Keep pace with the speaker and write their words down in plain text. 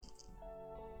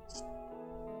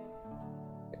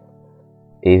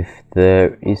if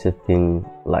there is a thing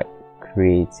like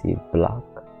creative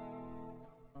block,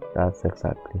 that's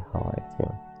exactly how I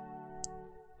feel,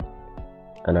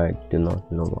 and I do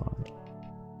not know why.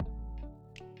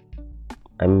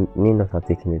 I may not have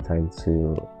taken the time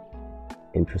to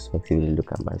introspectively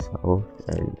look at myself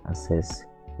and assess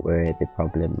where the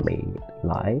problem may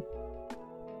lie.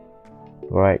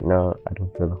 Right now, I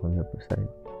don't feel 100%.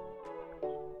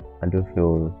 I do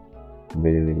feel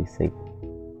really sick.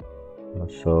 I'm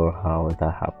not sure how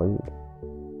that happened,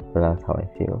 but that's how I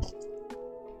feel.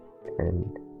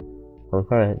 And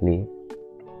concurrently,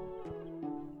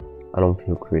 I don't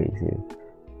feel crazy.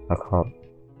 I can't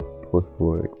put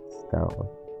words down.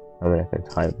 I mean, I can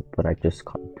type, but I just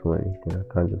can't do anything. I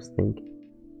can't just think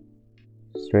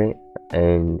straight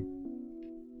and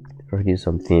produce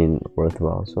something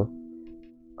worthwhile. So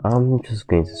I'm just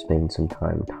going to spend some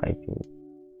time typing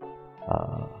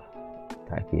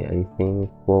anything,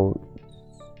 quotes.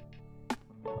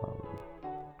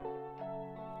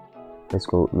 Let's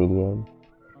go with medium,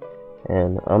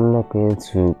 and I'm not going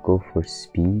to go for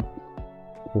speed.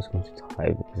 I'm just going to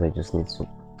type because I just need to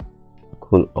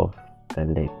cool off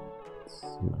and let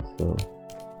myself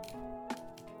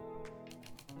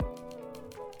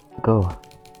go.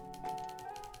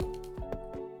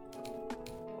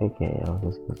 Okay, how is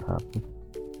this supposed to happen?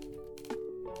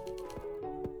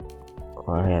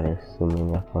 Why are there so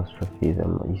many apostrophes?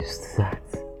 I'm not used to that.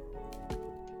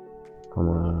 Come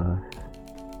on.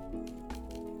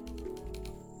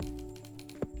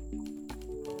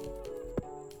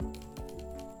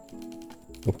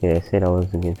 Okay, I said I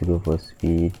wasn't going to go for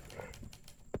speed,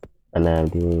 and I'm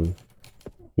doing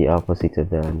the opposite of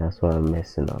that, and that's why I'm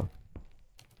messing up.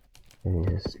 Let me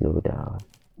just slow down.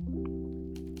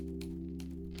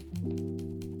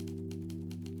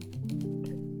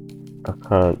 I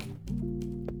can't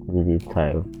really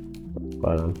type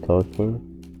while I'm talking.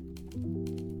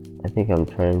 I think I'm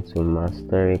trying to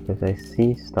master it because I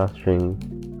see Starstring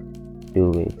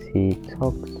do it. He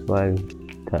talks while he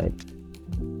types.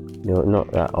 No,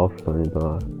 not that often,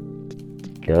 but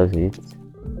does it.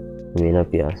 It may not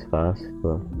be as fast,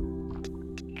 but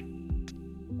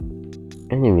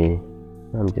anyway,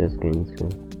 I'm just going to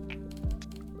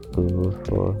go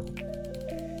for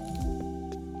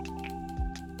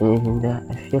anything that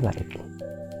I feel like,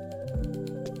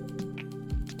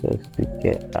 just to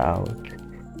get out.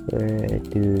 Where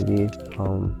do we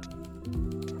come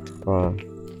from?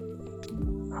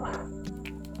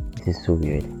 This is so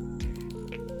weird.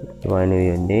 Do I know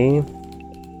your name?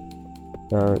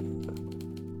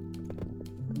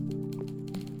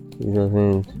 It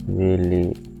doesn't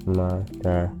really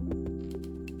matter.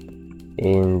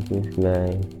 In this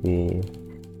life, we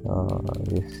are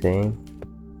the same.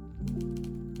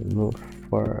 Move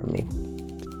for me.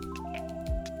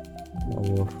 I'll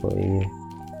move for you,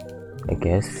 I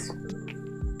guess.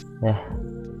 Yeah,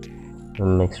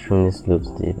 I'm extremely slow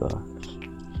today, but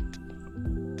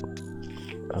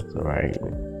that's alright.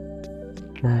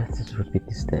 Let's repeat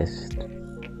this test.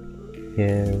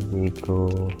 Here we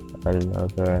go,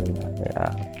 another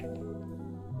night.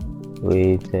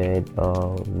 Waited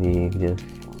all week just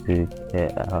to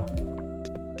get out.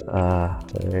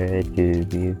 Where do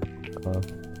we come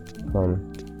from?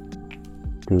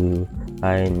 Do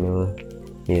I know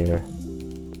here?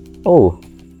 Oh,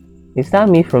 is that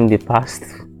me from the past?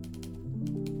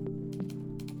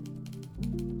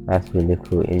 That's really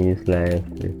cool. In this life,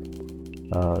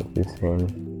 the same.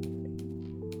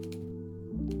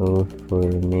 Move for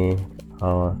me,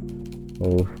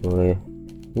 move for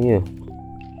you.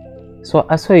 So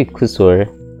I saw a cursor.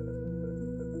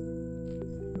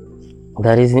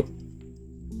 That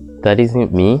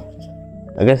isn't me.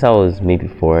 I guess that was me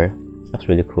before. That's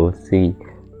really cool. See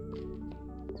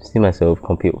myself,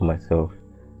 compete with myself.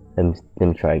 Let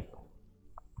me try.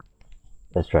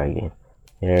 Let's try again.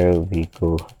 Here we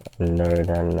go.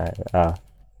 Another night.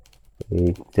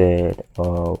 We did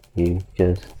all we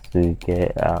just to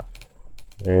get out.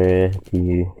 Where do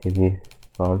you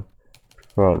come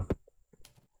from?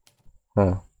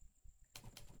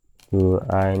 Do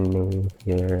I know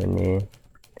your name?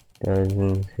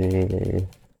 Doesn't really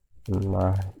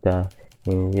matter.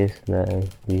 In this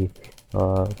life, we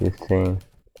are the same.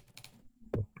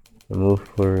 Move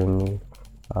for me.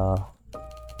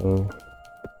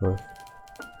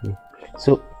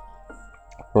 So,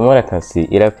 from what I can see,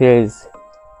 it appears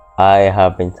I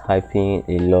have been typing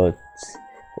a lot,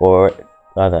 or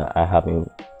rather, I have been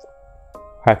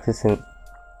practicing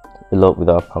a lot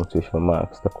without punctuation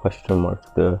marks, the question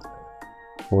marks, the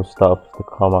full stops, the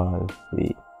commas,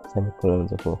 the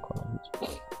semicolons, and full colons.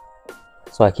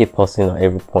 So I keep pausing at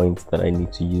every point that I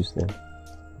need to use them.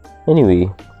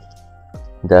 Anyway,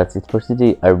 That's it for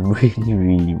today. I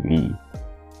really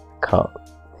can't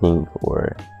think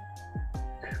or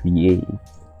create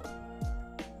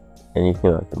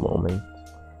anything at the moment.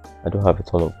 I don't have a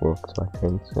ton of work to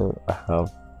attend to. I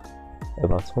have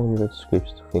about 200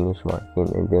 scripts to finish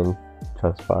marking and then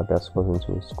transfer that scores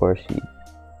into a score sheet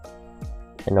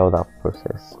and all that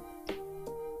process.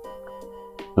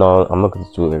 No, I'm not going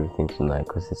to do everything tonight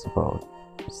because it's about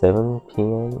 7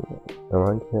 p.m.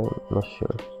 around here. I'm not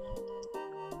sure.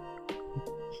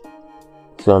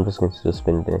 So I'm just going to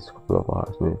spend the next couple of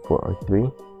hours, maybe 4 or 3,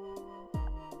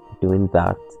 doing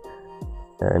that,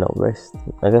 and I'll rest.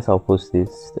 I guess I'll post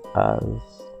this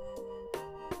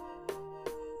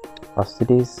as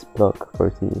today's blog for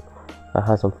today. I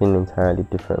had something entirely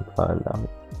different planned out,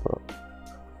 but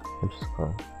I'm just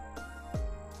gonna.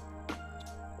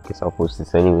 I guess I'll post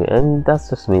this anyway, and that's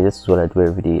just me. This is what I do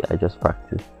every day. I just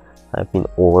practice. I've been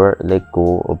or let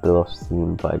go or build off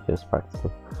steam by just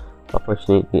practicing.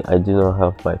 Unfortunately, I do not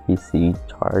have my PC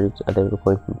charged at every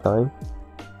point in time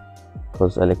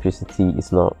because electricity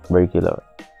is not regular,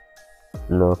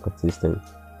 nor consistent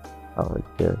out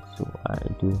here. So I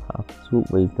do have to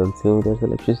wait until there's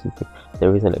electricity.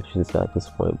 There is electricity at this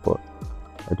point, but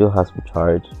I do have to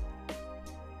charge,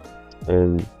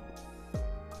 and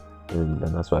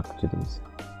that's why I put it this.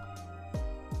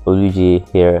 Oluji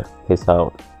here. Peace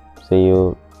out. See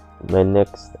you when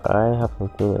next I have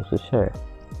something else to share.